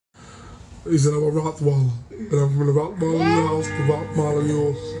He said, I'm a Rottweiler. And I'm from the Rottweiler house, the Rottweiler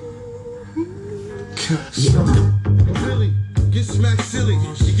yours. Really, get smacked silly.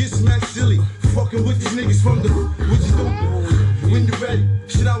 You get smacked silly. Fucking with these niggas from the. What you doing? When you ready?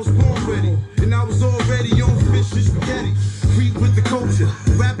 Shit, I was born ready. And I was already on fish and spaghetti. Creep with the culture.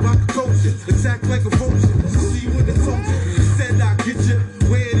 Rap like a culture. Attack like a vulture. See you in the culture. Said I'll get you.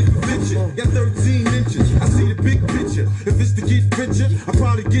 Where did you fit you? Got 13 inches. I see the big picture. If it's to get richer, I'll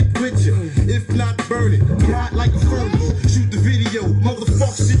probably get richer. If not, burn it. Get hot like a furnace. Shoot the video.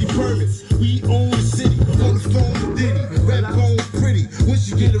 Motherfuck city permits. We own the city. On the phone with Diddy. Rap on pretty. Once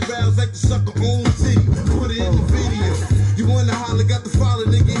you get aroused like the sucker on titty. Put it in the video. You wanna holler, got the follow,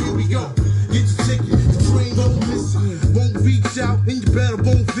 nigga, here we go. Get your ticket, the train gon' miss it. Won't reach out, and you better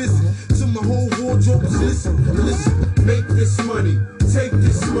won't visit. To my whole wardrobe is listen, make this money, take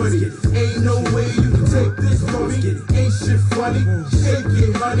this money. Ain't no way you can take this from me. Ain't shit funny, take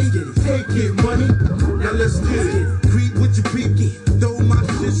it money, take it money. Now let's get it, greet with your people. Throw my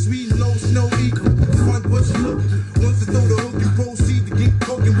shit sweet, low, snow equal. Front what you look, once I throw the hook and proceed to get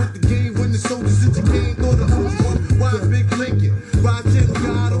cooking with the game. When the soldiers in your game, go to home. Why big Lincoln? Ride 10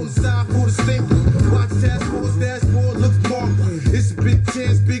 God on the side for the stinking. Watch task force dashboard, looks marked. It's a big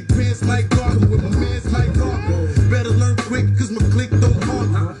chance, big pants like Garden with my man's like Garden. Better learn quick, cause my click don't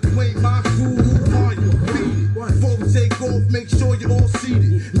argue. You ain't my fool, who are you? Beat it. Before we take off, make sure you're all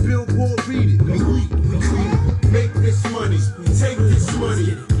seated. Billboard, read it. Make this money, take this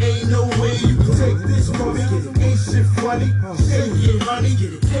money. Ain't no way you can take this from me. Ain't shit funny. Take it money,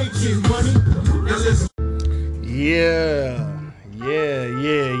 take it money. Now let's. Yeah.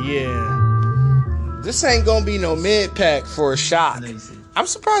 This ain't gonna be no mid-pack for a shock. I'm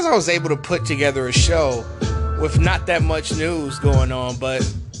surprised I was able to put together a show with not that much news going on, but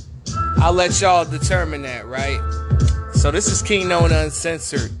I'll let y'all determine that, right? So this is Kingknown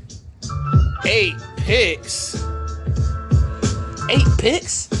Uncensored. 8 picks? 8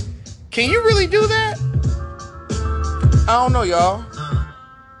 picks? Can you really do that? I don't know, y'all.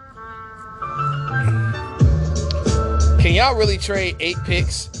 Can y'all really trade 8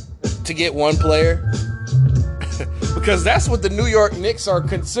 picks to get one player? Because that's what the New York Knicks are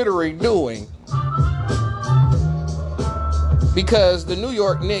considering doing. Because the New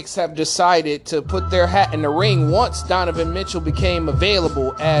York Knicks have decided to put their hat in the ring once Donovan Mitchell became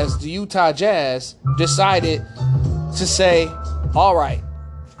available, as the Utah Jazz decided to say, all right,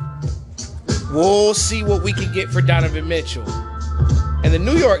 we'll see what we can get for Donovan Mitchell. And the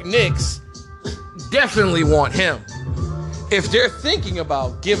New York Knicks definitely want him if they're thinking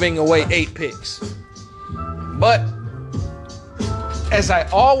about giving away 8 picks. But as I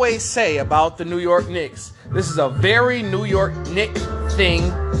always say about the New York Knicks, this is a very New York Knicks thing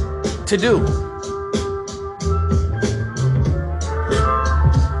to do.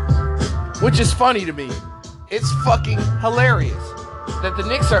 Which is funny to me. It's fucking hilarious that the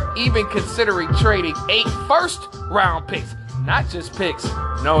Knicks are even considering trading 8 first-round picks. Not just picks.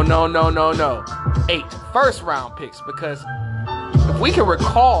 No. 8 first-round picks. Because if we can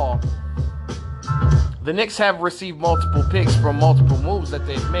recall, the Knicks have received multiple picks from multiple moves that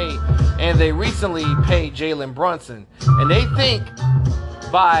they've made, and they recently paid Jalen Brunson. And they think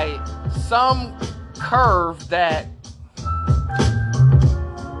by some curve that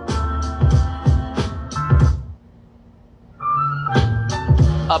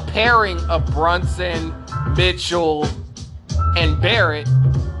a pairing of Brunson, Mitchell, and Barrett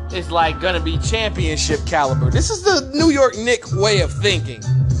is like gonna be championship caliber. This is the New York Knicks way of thinking.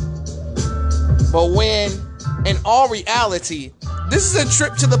 But when, in all reality, this is a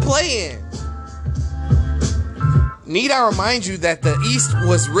trip to the play-in. Need I remind you that the East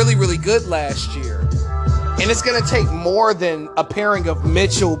was really, really good last year. And it's going to take more than a pairing of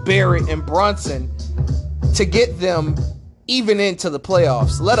Mitchell, Barrett, and Brunson to get them even into the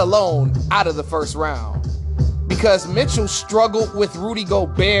playoffs, let alone out of the first round. Because Mitchell struggled with Rudy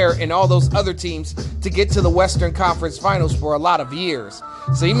Gobert and all those other teams to get to the Western Conference Finals for a lot of years.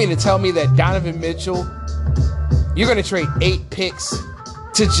 So you mean to tell me that Donovan Mitchell, you're going to trade 8 picks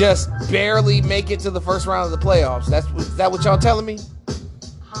to just barely make it to the first round of the playoffs? Is that what y'all telling me?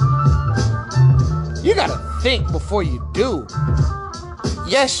 You got to think before you do.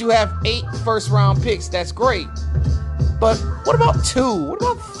 Yes, you have 8 first-round picks. That's great. But what about 2? What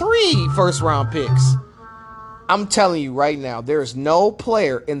about 3 first-round picks? I'm telling you right now, there is no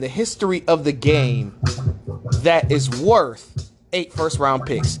player in the history of the game that is worth 8 first-round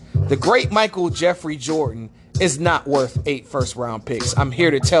picks. The great Michael Jeffrey Jordan is not worth 8 first-round picks. I'm here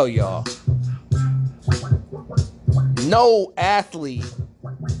to tell y'all. No athlete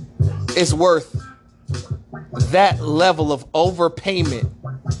is worth that level of overpayment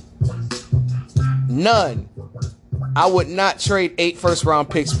None. I would not trade 8 first-round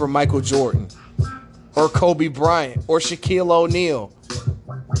picks for Michael Jordan or Kobe Bryant or Shaquille O'Neal.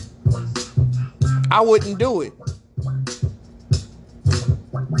 I wouldn't do it.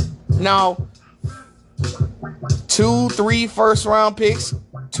 Now, 2, 3 first-round picks,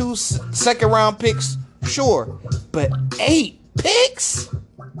 2 second-round picks, sure. But 8 picks?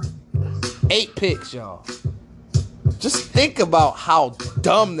 8 picks, y'all. Just think about how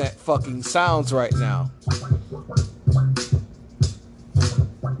dumb that fucking sounds right now.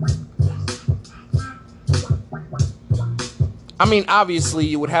 I mean, obviously,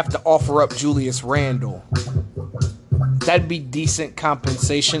 you would have to offer up Julius Randle. That'd be decent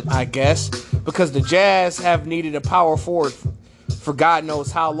compensation, I guess, because the Jazz have needed a power forward for God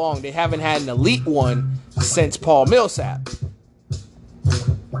knows how long. They haven't had an elite one since Paul Millsap.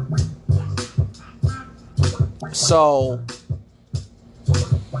 So,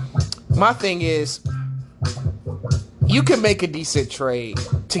 my thing is, you can make a decent trade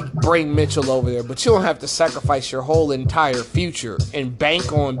to bring Mitchell over there, but you don't have to sacrifice your whole entire future and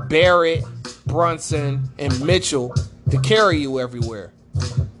bank on Barrett, Brunson, and Mitchell to carry you everywhere.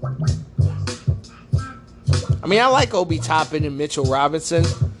 I mean, I like Obi Toppin and Mitchell Robinson,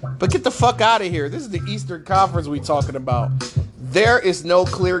 but get the fuck out of here. This is the Eastern Conference we talking about. There is no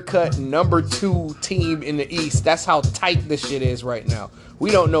clear-cut number 2 team in the East. That's how tight this shit is right now. We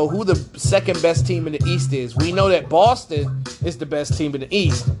don't know who the second best team in the East is. We know that Boston is the best team in the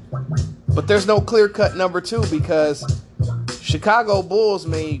East. But there's no clear-cut number 2 because Chicago Bulls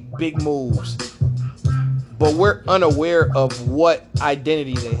made big moves. But we're unaware of what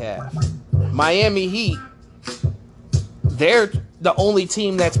identity they have. Miami Heat, they're the only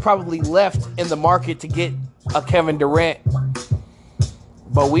team that's probably left in the market to get a Kevin Durant.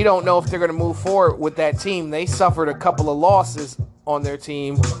 But we don't know if they're going to move forward with that team. They suffered a couple of losses on their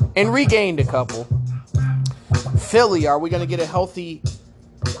team and regained a couple. Philly, are we going to get a healthy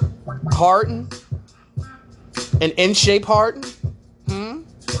Harden? An in-shape Harden?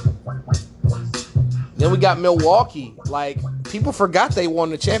 Then we got Milwaukee. Like, people forgot they won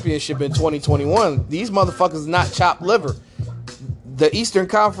the championship in 2021. These motherfuckers not chopped liver. The Eastern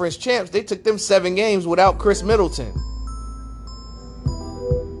Conference champs, they took them 7 games without Chris Middleton.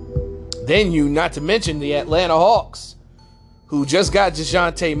 Then not to mention the Atlanta Hawks, who just got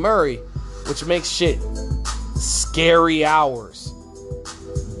DeJounte Murray, which makes shit scary hours.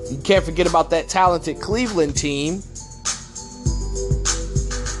 You can't forget about that talented Cleveland team.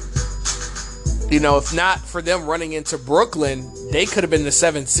 You know, if not for them running into Brooklyn, they could have been the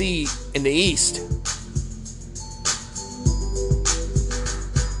 7th seed in the East.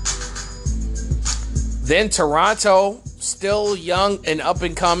 Then Toronto, still young and up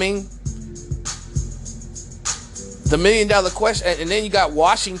and coming. The $1 million question, and then you got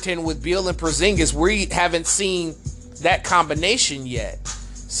Washington with Beal and Porzingis. We haven't seen that combination yet,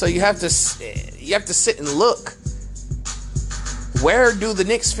 so you have to sit and look. Where do the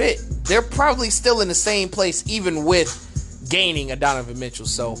Knicks fit? They're probably still in the same place, even with gaining a Donovan Mitchell.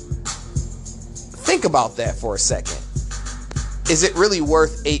 So think about that for a second. Is it really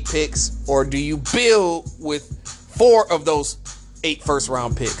worth 8 picks, or do you build with 4 of those 8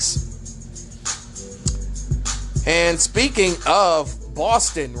 first-round picks? And speaking of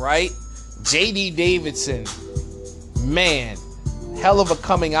Boston, right? J.D. Davidson, man, hell of a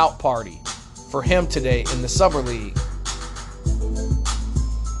coming out party for him today in the Summer League.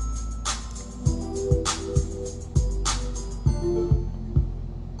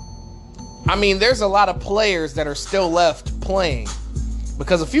 I mean, there's a lot of players that are still left playing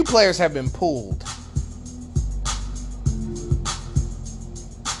because a few players have been pulled.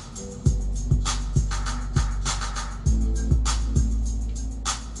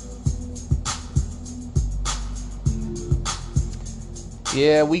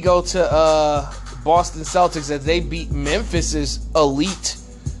 Yeah, we go to Boston Celtics as they beat Memphis's elite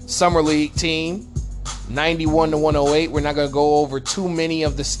Summer League team, 91-108. We're not going to go over too many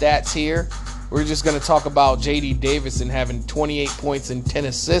of the stats here. We're just going to talk about J.D. Davidson having 28 points and 10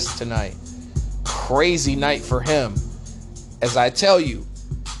 assists tonight. Crazy night for him. As I tell you,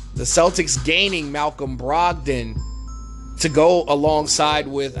 the Celtics gaining Malcolm Brogdon to go alongside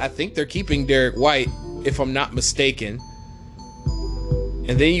with, I think they're keeping Derek White, if I'm not mistaken.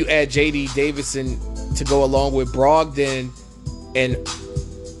 And then you add J.D. Davidson to go along with Brogdon and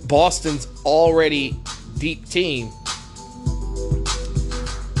Boston's already deep team.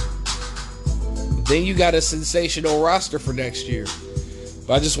 Then you got a sensational roster for next year.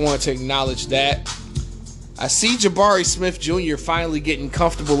 But I just wanted to acknowledge that. I see Jabari Smith Jr. finally getting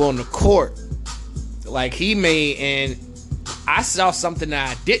comfortable on the court. Like he may, and I saw something that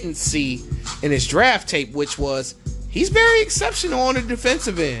I didn't see in his draft tape, which was he's very exceptional on the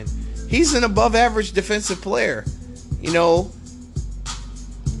defensive end. He's an above average defensive player, you know,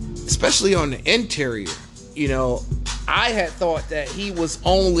 especially on the interior. You know, I had thought that he was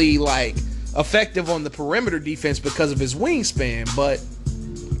only like effective on the perimeter defense because of his wingspan, but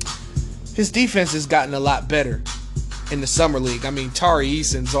his defense has gotten a lot better in the summer league. I mean, Tari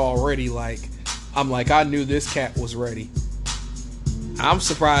Eason's already like, I knew this cat was ready. I'm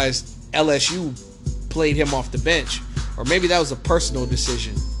surprised LSU played him off the bench, or maybe that was a personal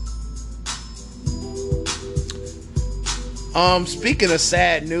decision. Speaking of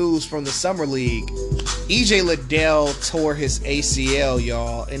sad news from the summer league, EJ Liddell tore his ACL,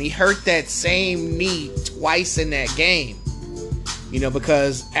 y'all, and he hurt that same knee twice in that game. You know,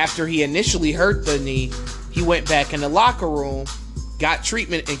 because after he initially hurt the knee, he went back in the locker room, got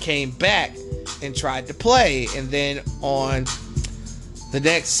treatment, and came back and tried to play. And then on the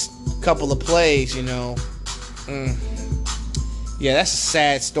next couple of plays, you know, yeah, that's a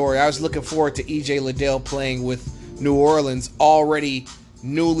sad story. I was looking forward to EJ Liddell playing with New Orleans' already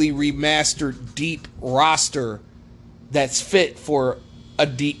newly remastered deep roster that's fit for a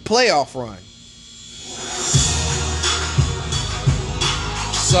deep playoff run.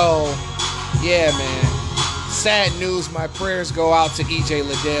 So, yeah, man. Sad news. My prayers go out to EJ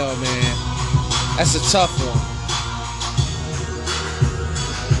Liddell, man. That's a tough one.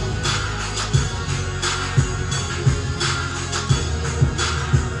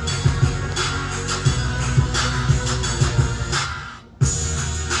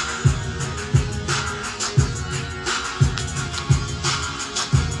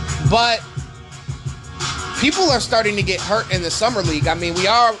 But people are starting to get hurt in the summer league. I mean, we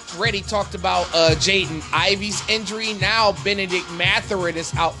already talked about Jaden Ivey's injury. Now Benedict Mathurin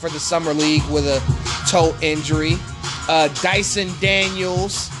is out for the summer league with a toe injury. Dyson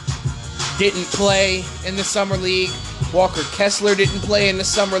Daniels didn't play in the summer league. Walker Kessler didn't play in the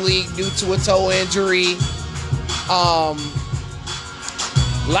summer league due to a toe injury. A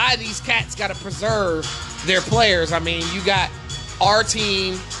lot of these cats got to preserve their players. I mean, you got our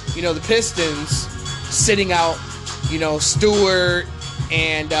team, you know, the Pistons, sitting out, you know, Stewart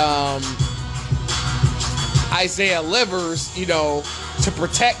and Isaiah Livers, you know, to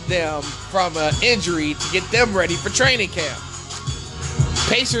protect them from an injury to get them ready for training camp.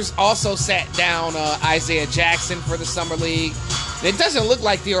 Pacers also sat down Isaiah Jackson for the summer league. And it doesn't look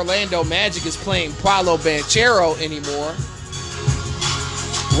like the Orlando Magic is playing Paolo Banchero anymore.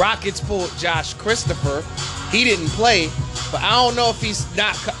 Rockets pulled Josh Christopher. He didn't play, but I don't know if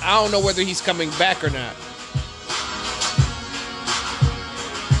I don't know whether he's coming back or not.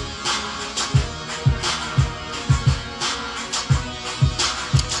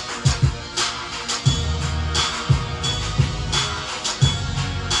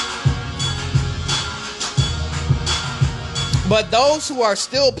 But those who are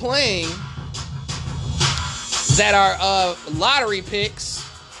still playing that are lottery picks,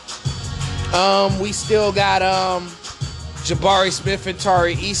 we still got Jabari Smith and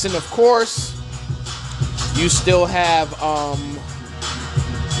Tari Eason, of course. You still have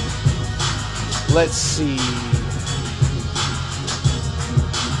let's see.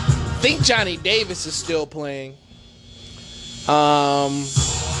 I think Johnny Davis is still playing.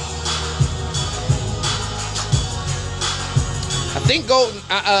 I think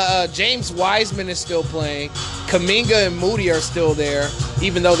James Wiseman is still playing. Kuminga and Moody are still there,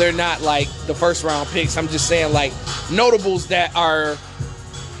 even though they're not like the first round picks. I'm just saying, like, notables that are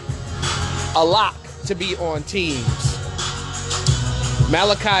a lock to be on teams.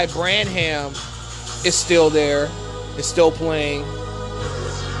 Malachi Branham is still there, is still playing.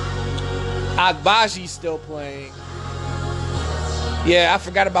 Agbaji's still playing. Yeah, I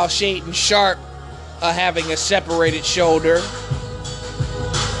forgot about Shaden Sharp having a separated shoulder.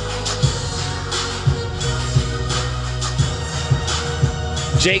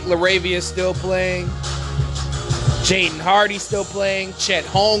 Jake LaRavia is still playing. Jaden Hardy still playing. Chet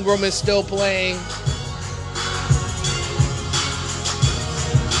Holmgren is still playing.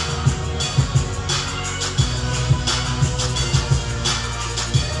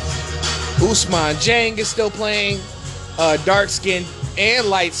 Ousmane Dieng is still playing. Dark-skinned and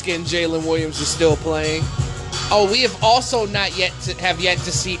light-skinned Jalen Williams is still playing. Oh, we have also not yet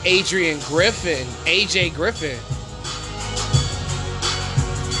to see Adrian Griffin, AJ Griffin.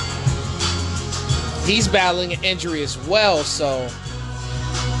 He's battling an injury as well, so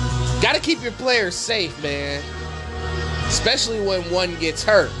got to keep your players safe, man. Especially when one gets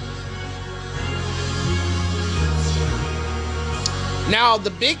hurt. Now,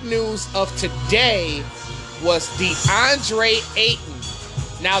 the big news of today was DeAndre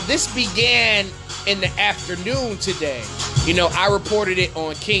Ayton. Now, this began in the afternoon today. You know, I reported it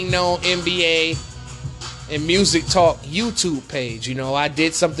on Kingknown NBA and Music Talk YouTube page. You know, I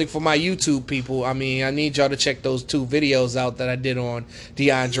did something for my YouTube people. I mean, I need y'all to check those 2 videos out that I did on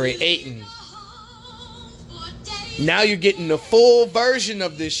DeAndre Ayton. Now you're getting the full version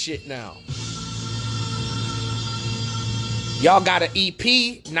of this shit now. Y'all got an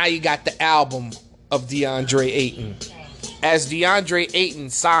EP, now you got the album of DeAndre Ayton. As DeAndre Ayton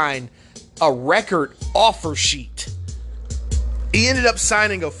signed a record offer sheet. He ended up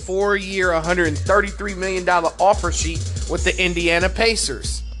signing a 4-year, $133 million offer sheet with the Indiana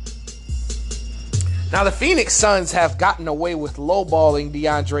Pacers. Now, the Phoenix Suns have gotten away with lowballing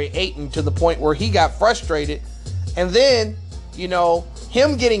DeAndre Ayton to the point where he got frustrated. And then, you know,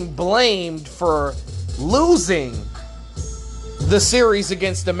 him getting blamed for losing the series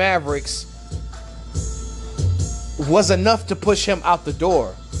against the Mavericks was enough to push him out the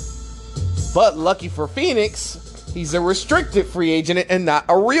door. But lucky for Phoenix, he's a restricted free agent and not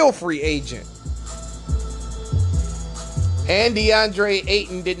a real free agent. And DeAndre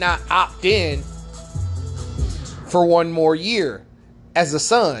Ayton did not opt in for 1 more year as a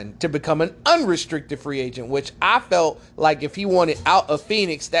Sun to become an unrestricted free agent, which I felt like if he wanted out of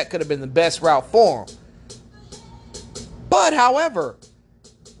Phoenix, that could have been the best route for him. But, however,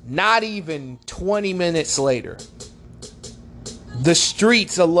 not even 20 minutes later, the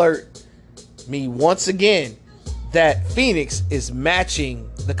streets alert me once again that Phoenix is matching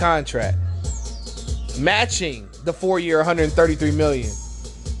the contract. Matching the 4-year, $133 million.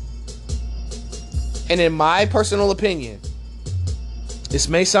 And in my personal opinion, this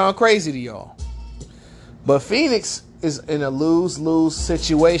may sound crazy to y'all, but Phoenix is in a lose-lose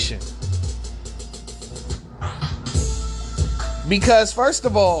situation. Because, first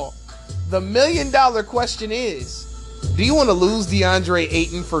of all, the $1 million question is, do you want to lose DeAndre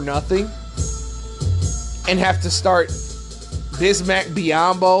Ayton for nothing and have to start Bismack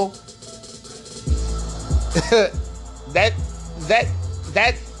Biyombo?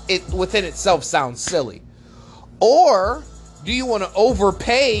 that it within itself sounds silly. Or do you want to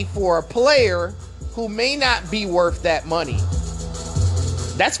overpay for a player who may not be worth that money?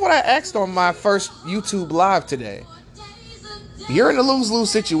 That's what I asked on my first YouTube live today. You're in a lose-lose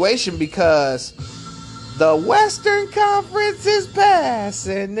situation because the Western Conference is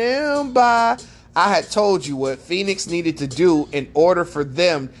passing them by. I had told you what Phoenix needed to do in order for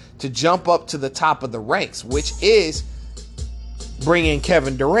them to jump up to the top of the ranks, which is bringing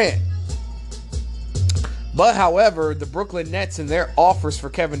Kevin Durant. But, however, the Brooklyn Nets and their offers for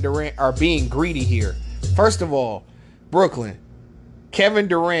Kevin Durant are being greedy here. First of all, Brooklyn, Kevin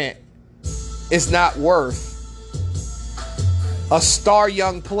Durant is not worth a star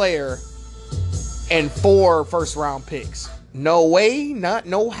young player and 4 first-round picks. No way, not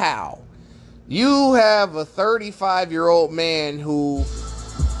no how. You have a 35-year-old man who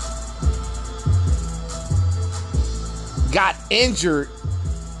got injured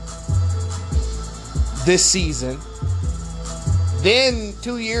this season. Then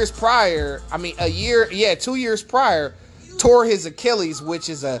 2 years prior, 2 years prior, tore his Achilles, which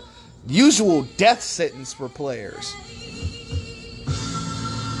is a usual death sentence for players.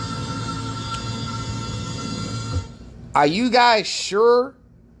 Are you guys sure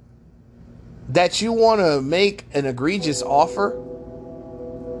that you want to make an egregious offer?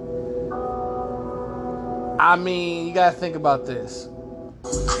 I mean, you got to think about this.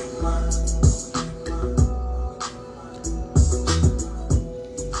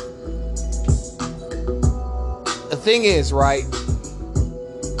 The thing is, right?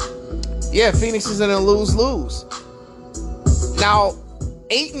 Yeah, Phoenix is in a lose-lose. Now,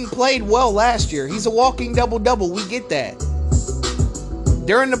 Ayton played well last year. He's a walking double-double. We get that.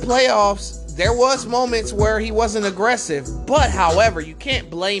 During the playoffs, there was moments where he wasn't aggressive. But, however, you can't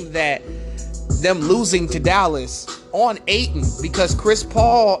blame them losing to Dallas on Ayton because Chris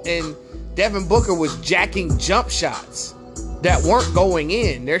Paul and Devin Booker was jacking jump shots that weren't going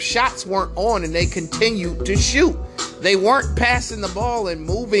in. Their shots weren't on and they continued to shoot. They weren't passing the ball and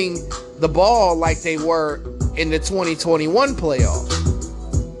moving the ball like they were in the 2021 playoffs.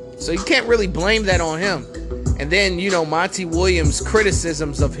 So you can't really blame that on him. And then, Monty Williams'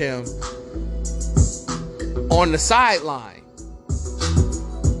 criticisms of him on the sideline.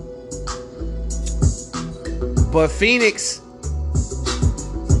 But Phoenix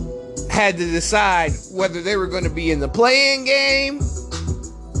had to decide whether they were going to be in the play-in game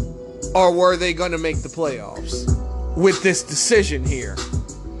or were they going to make the playoffs with this decision here.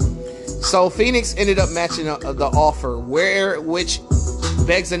 So Phoenix ended up matching the offer, which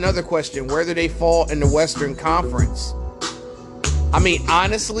begs another question. Where do they fall in the Western Conference? I mean,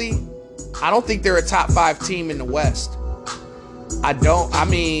 honestly, I don't think they're a top 5 team in the West. I don't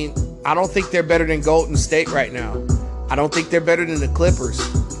think they're better than Golden State right now. I don't think they're better than the Clippers.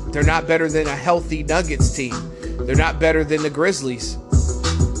 They're not better than a healthy Nuggets team. They're not better than the Grizzlies.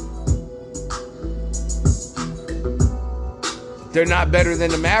 They're not better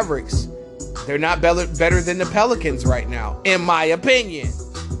than the Mavericks. They're not better than the Pelicans right now, in my opinion.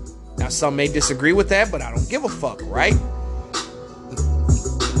 Now, some may disagree with that, but I don't give a fuck, right?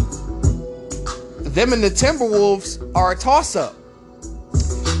 Them and the Timberwolves are a toss-up.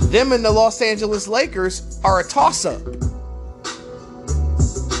 Them and the Los Angeles Lakers are a toss-up.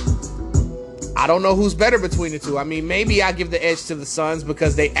 I don't know who's better between the two. I mean, maybe I give the edge to the Suns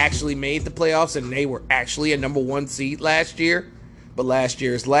because they actually made the playoffs and they were actually a number 1 seed last year. But last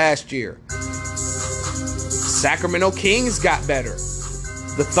year is last year. Sacramento Kings got better.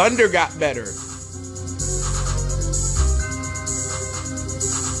 The Thunder got better.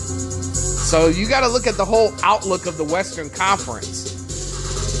 So you got to look at the whole outlook of the Western Conference.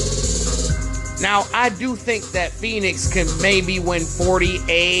 Now, I do think that Phoenix can maybe win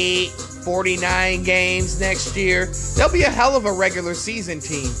 48, 49 games next year. They'll be a hell of a regular season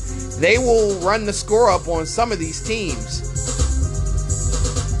team. They will run the score up on some of these teams.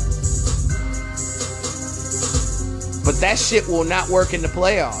 But that shit will not work in the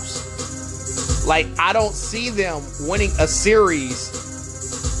playoffs. Like, I don't see them winning a series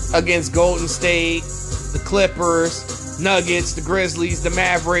against Golden State, the Clippers, Nuggets, the Grizzlies, the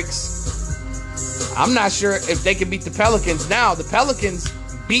Mavericks. I'm not sure if they can beat the Pelicans now. The Pelicans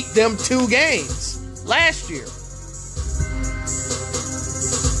beat them 2 games last year.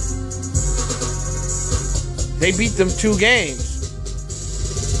 They beat them 2 games.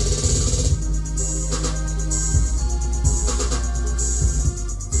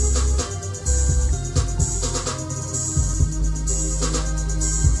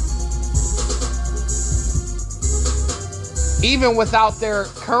 Even without their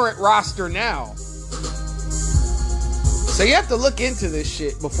current roster now. So you have to look into this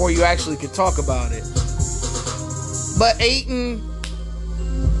shit before you actually can talk about it. But Ayton,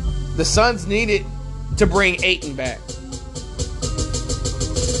 the Suns needed to bring Ayton back.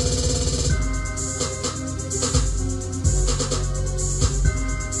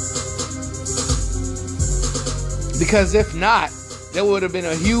 Because if not, there would have been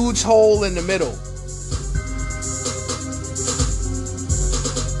a huge hole in the middle.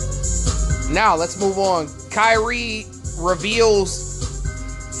 Now, let's move on. Kyrie reveals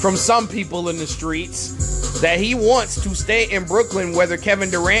from some people in the streets that he wants to stay in Brooklyn whether Kevin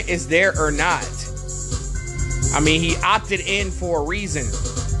Durant is there or not. I mean, he opted in for a reason.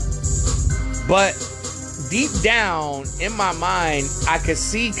 But deep down in my mind, I could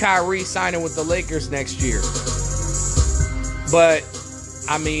see Kyrie signing with the Lakers next year. But,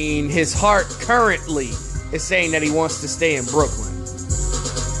 I mean, his heart currently is saying that he wants to stay in Brooklyn.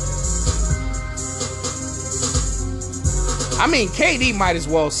 I mean, KD might as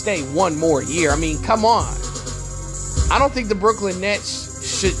well stay 1 more year. I mean, come on. I don't think the Brooklyn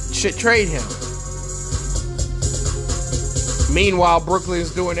Nets should trade him. Meanwhile,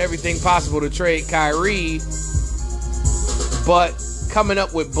 Brooklyn's doing everything possible to trade Kyrie, but coming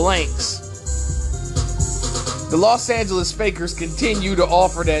up with blanks. The Los Angeles Fakers continue to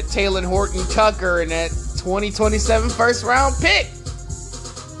offer that Taylor Horton Tucker and that 2027 first round pick.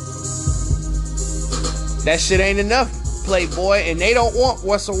 That shit ain't enough, Playboy, and they don't want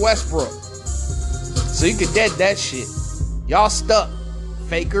Russell Westbrook. So you can dead that shit. Y'all stuck,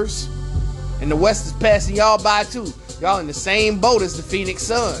 Fakers. And the West is passing y'all by too. Y'all in the same boat as the Phoenix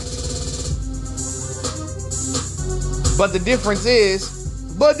Suns. But the difference is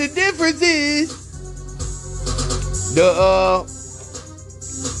the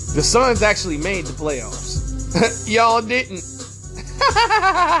Suns actually made the playoffs. Y'all didn't.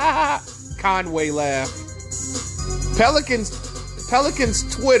 Conway laugh. Pelicans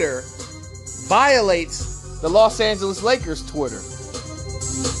Twitter violates the Los Angeles Lakers Twitter.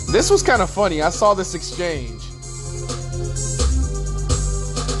 This was kind of funny. I saw this exchange.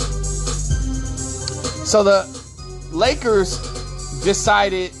 So the Lakers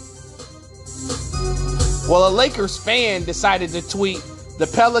decided, well, a Lakers fan decided to tweet, the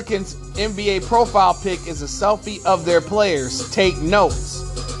Pelicans NBA profile pic is a selfie of their players. Take notes.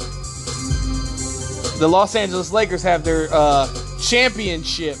 The Los Angeles Lakers have their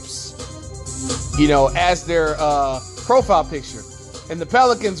championships, as their profile picture. And the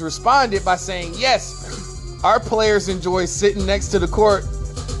Pelicans responded by saying, yes, our players enjoy sitting next to the court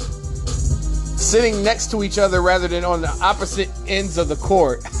sitting next to each other rather than on the opposite ends of the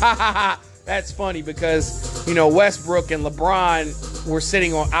court. That's funny because, you know, Westbrook and LeBron were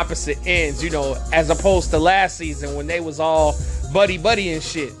sitting on opposite ends, you know, as opposed to last season when they was all buddy and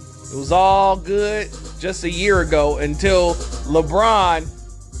shit. It was all good just a year ago until LeBron,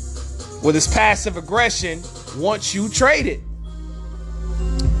 with his passive aggression, wants you traded.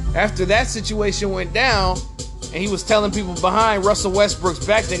 After that situation went down, and he was telling people behind Russell Westbrook's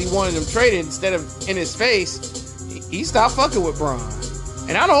back that he wanted him traded instead of in his face, he stopped fucking with Bron.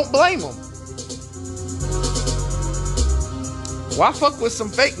 And I don't blame him. Why fuck with some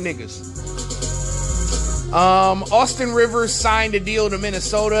fake niggas? Austin Rivers signed a deal to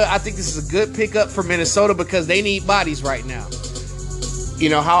Minnesota. I think this is a good pickup for Minnesota because they need bodies right now. You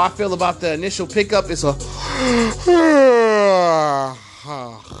know how I feel about the initial pickup? It's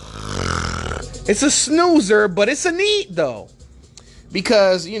a snoozer, but it's a need though.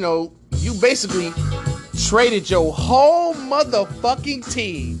 Because, you know, you basically traded your whole motherfucking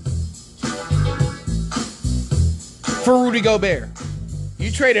team for Rudy Gobert.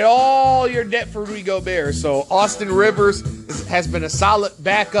 You traded all your debt for Rudy Gobert. So Austin Rivers has been a solid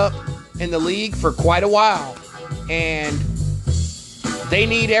backup in the league for quite a while. And they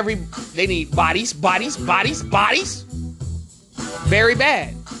need bodies. Very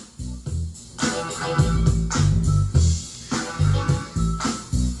bad.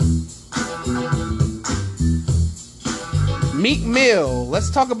 Meek Mill. Let's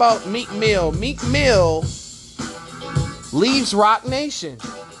talk about Meek Mill. Meek Mill leaves Roc Nation.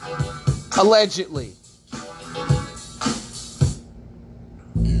 Allegedly.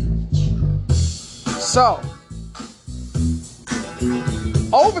 So,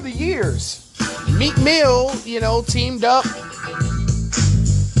 over the years, Meek Mill, you know, teamed up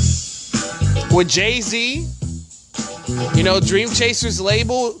with Jay-Z, you know, Dream Chasers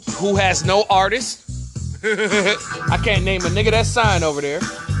label, who has no artist. I can't name a nigga that's signed over there.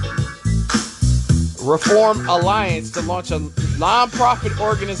 Reform Alliance to launch a non-profit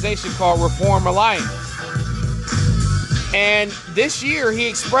organization called Reform Alliance. And this year he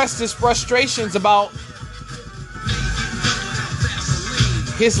expressed his frustrations about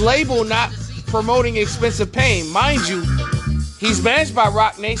his label not promoting Expensive Pain. Mind you, he's managed by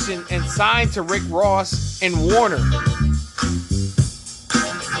Roc Nation and signed to Rick Ross and Warner,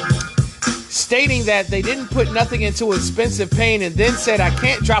 stating that they didn't put nothing into Expensive Pain and then said, I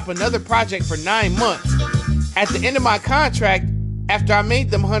can't drop another project for 9 months. At the end of my contract, after I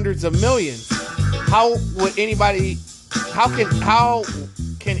made them hundreds of millions, how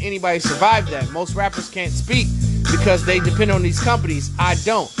can anybody survive that? Most rappers can't speak because they depend on these companies. I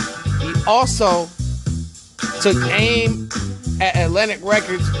don't. He also took aim at Atlantic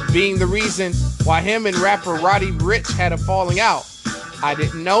Records being the reason why him and rapper Roddy Ricch had a falling out. I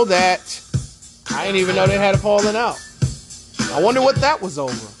didn't know that. I didn't even know they had a falling out. I wonder what that was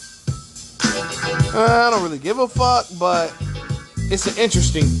over. I don't really give a fuck, but it's an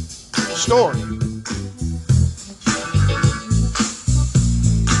interesting story.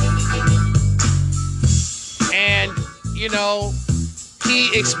 And, you know,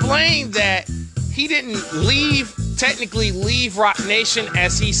 he explained that he didn't technically leave Roc Nation,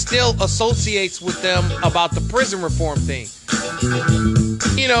 as he still associates with them about the prison reform thing.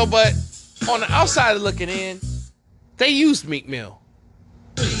 You know, but on the outside looking in, they used Meek Mill.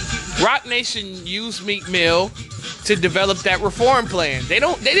 Roc Nation used Meek Mill to develop that reform plan. They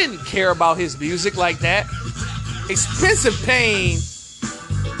didn't care about his music like that. Expensive Pain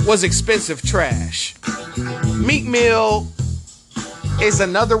was expensive trash. Meek Mill is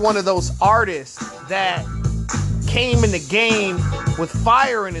another one of those artists that came in the game with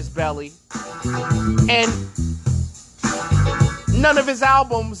fire in his belly, and none of his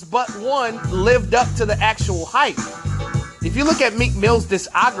albums but one lived up to the actual hype. If you look at Meek Mill's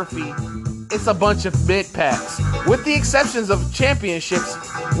discography, it's a bunch of mid-packs, with the exceptions of Championships,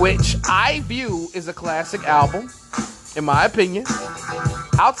 which I view is a classic album, in my opinion.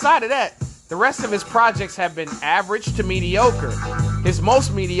 Outside of that, the rest of his projects have been average to mediocre, his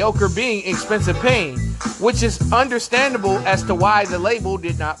most mediocre being Expensive Pain, which is understandable as to why the label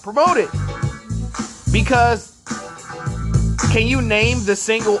did not promote it. Because, can you name the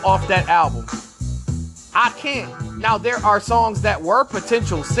single off that album? I can't. Now, there are songs that were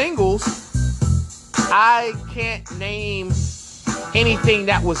potential singles. I can't name anything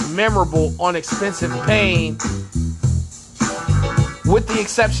that was memorable on Expensive Pain, with the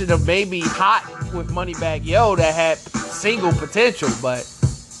exception of maybe Hot with Moneybagg Yo that had single potential. But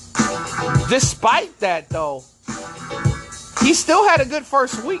despite that, though, he still had a good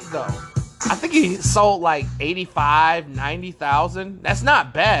first week, though. I think he sold like 85, 90,000. That's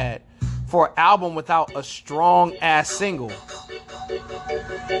not bad for an album without a strong ass single.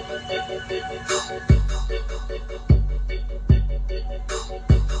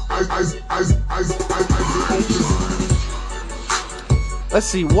 Let's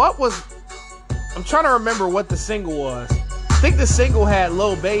see, what was... I'm trying to remember what the single was. I think the single had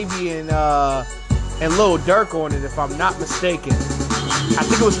Lil Baby and Lil Durk on it, if I'm not mistaken. I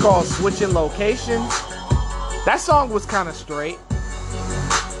think it was called Switching Locations. That song was kind of straight.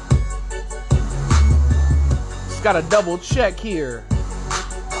 Just got to double check here.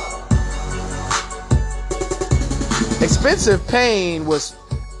 Expensive Pain was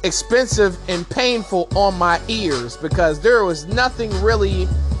expensive and painful on my ears because there was nothing really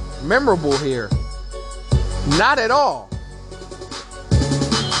memorable here. Not at all.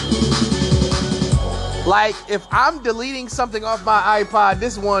 Like, if I'm deleting something off my iPod,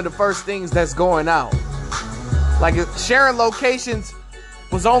 this is one of the first things that's going out. Like, Sharing Locations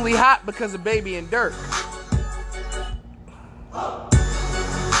was only hot because of Baby and Durk.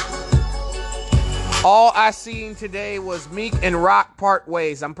 All I seen today was Meek and Rock part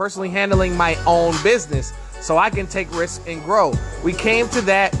ways. I'm personally handling my own business so I can take risks and grow. We came to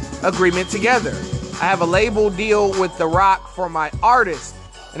that agreement together. I have a label deal with The Rock for my artists,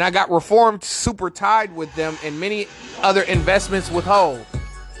 and I got Reformed super tied with them and many other investments with Hov.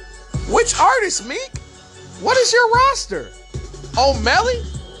 Which artist, Meek? What is your roster? O'Malley?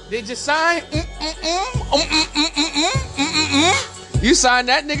 Did you sign? You signed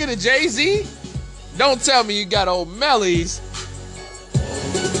that nigga to Jay-Z? Don't tell me you got O'Malley's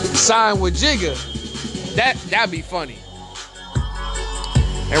signed with Jigga. That'd be funny.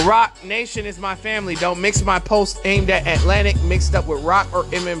 And Rock Nation is my family. Don't mix my post aimed at Atlantic mixed up with Rock or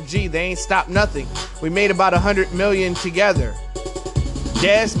MMG. They ain't stopped nothing. We made about 100 million together.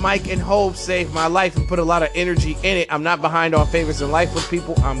 Des, Mike, and Hov saved my life and put a lot of energy in it. I'm not behind on favors in life with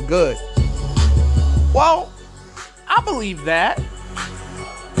people. I'm good. Well, I believe that.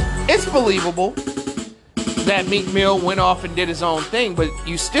 It's believable that Meek Mill went off and did his own thing, but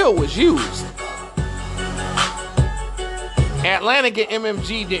you still was used. Atlantic and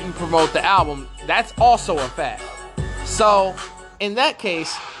MMG didn't promote the album. That's also a fact. So, in that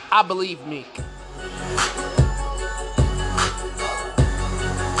case, I believe Meek.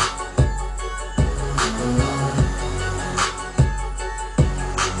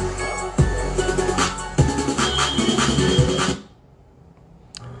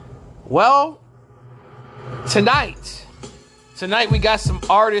 Well, tonight we got some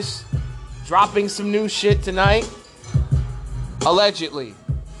artists dropping some new shit tonight. Allegedly.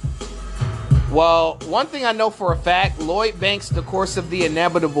 Well, one thing I know for a fact, Lloyd Banks' The Course of the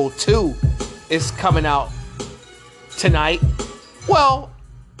Inevitable 2 is coming out tonight. Well,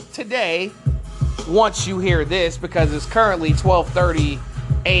 today, once you hear this, because it's currently 12:30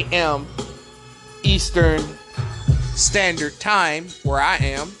 a.m. Eastern Standard Time, where I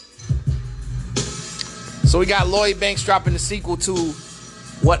am. So we got Lloyd Banks dropping the sequel to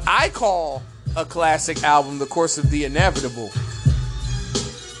what I call a classic album, The Course of the Inevitable.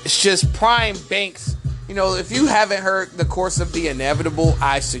 It's just prime Banks. You know, if you haven't heard The Course of the Inevitable,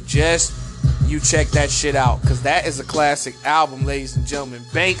 I suggest you check that shit out, because that is a classic album, ladies and gentlemen.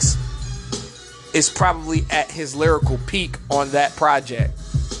 Banks is probably at his lyrical peak on that project.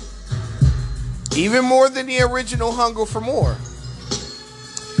 Even more than the original Hunger for More.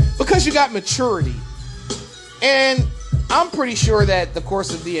 Because you got maturity. And I'm pretty sure that The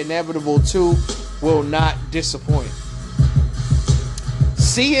Course of the Inevitable 2 will not disappoint.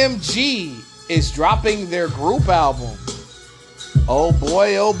 CMG is dropping their group album. Oh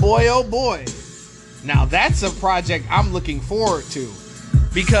boy, oh boy, oh boy. Now that's a project I'm looking forward to,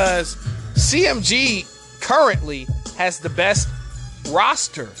 because CMG currently has the best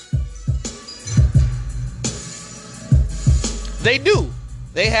roster. They do.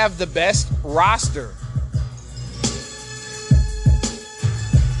 They have the best roster.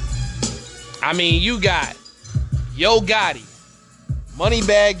 I mean, you got Yo Gotti,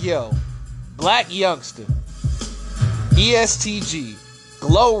 Moneybagg Yo, Black Youngster, ESTG,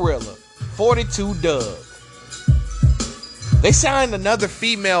 Glorilla, 42 Doug. They signed another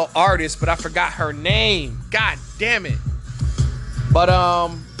female artist, but I forgot her name. God damn it. But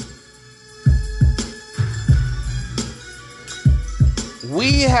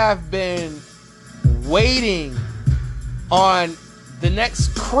we have been waiting on the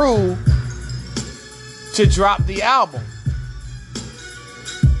next crew to drop the album.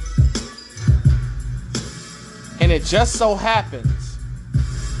 And it just so happens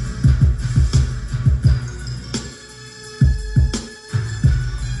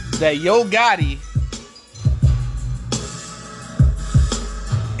that Yo Gotti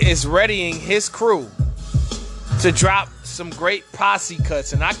is readying his crew to drop some great posse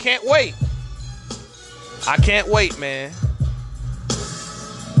cuts, and I can't wait. I can't wait, man.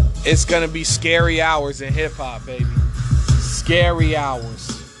 It's gonna be scary hours in hip-hop, baby. Scary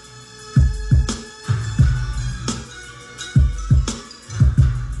hours.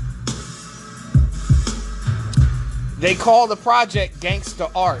 They call the project Gangsta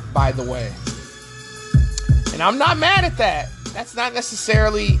Art, by the way. And I'm not mad at that. That's not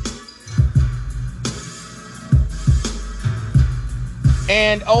necessarily...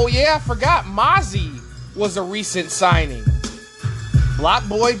 And, oh yeah, I forgot, Mozzie was a recent signing. Block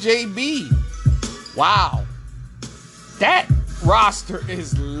Boy JB. Wow. That roster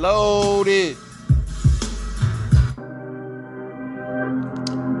is loaded.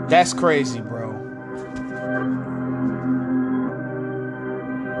 That's crazy, bro.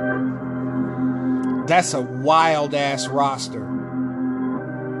 That's a wild ass roster.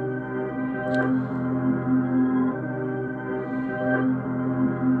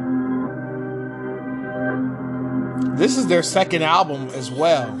 This is their second album as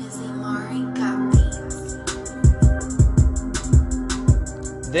well.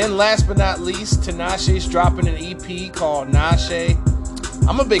 Then last but not least, Tinashe's dropping an EP called Nashe.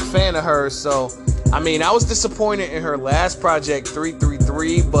 I'm a big fan of hers, so I mean, I was disappointed in her last project,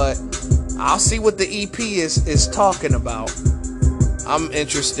 333, but I'll see what the EP is talking about. I'm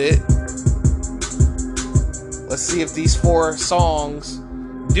interested. Let's see if these 4 songs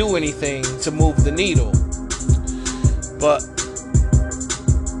do anything to move the needle. But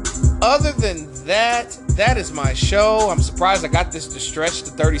other than that, that is my show. I'm surprised I got this to stretch to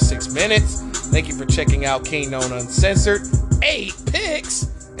 36 minutes. Thank you for checking out Kingknown Uncensored. 8 picks,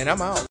 and I'm out.